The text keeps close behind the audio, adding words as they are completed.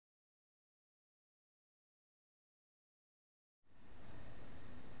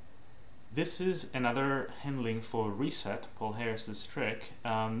This is another handling for reset, Paul Harris's trick.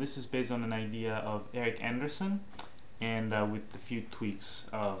 This is based on an idea of Eric Anderson and with a few tweaks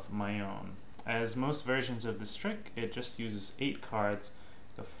of my own. As most versions of this trick, it just uses 8 cards,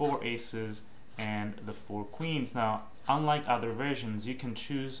 the 4 aces, and the 4 queens. Now, unlike other versions, you can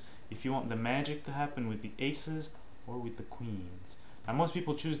choose if you want the magic to happen with the aces or with the queens. Now, most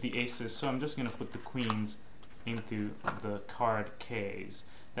people choose the aces, so I'm just going to put the queens into the card Ks.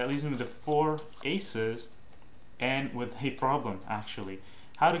 That leaves me with the 4 aces and with a problem, actually.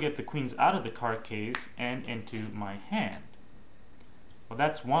 How to get the queens out of the card Ks and into my hand. Well,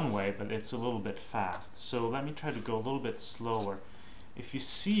 that's one way, but it's a little bit fast. So let me try to go a little bit slower. If you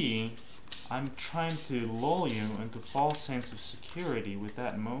see, I'm trying to lull you into a false sense of security with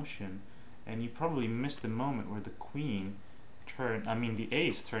that motion, and you probably missed the moment where the the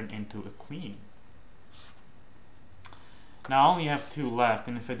ace turned into a queen. Now I only have 2 left,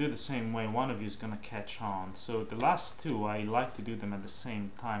 and if I do the same way, one of you is going to catch on. So the last 2, I like to do them at the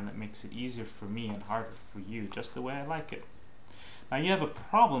same time. That makes it easier for me and harder for you, just the way I like it. Now you have a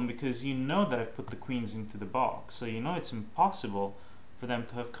problem because you know that I've put the queens into the box, so you know it's impossible for them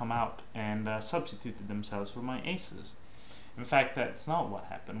to have come out and substituted themselves for my aces. In fact, that's not what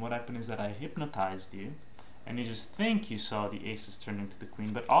happened. What happened is that I hypnotized you, and you just think you saw the aces turn into the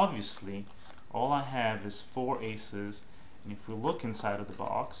queen, but obviously all I have is 4 aces, and if we look inside of the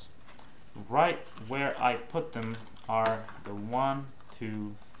box, right where I put them are the 1,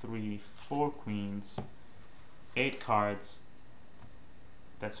 2, 3, 4 queens, 8 cards.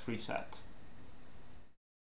 That's reset.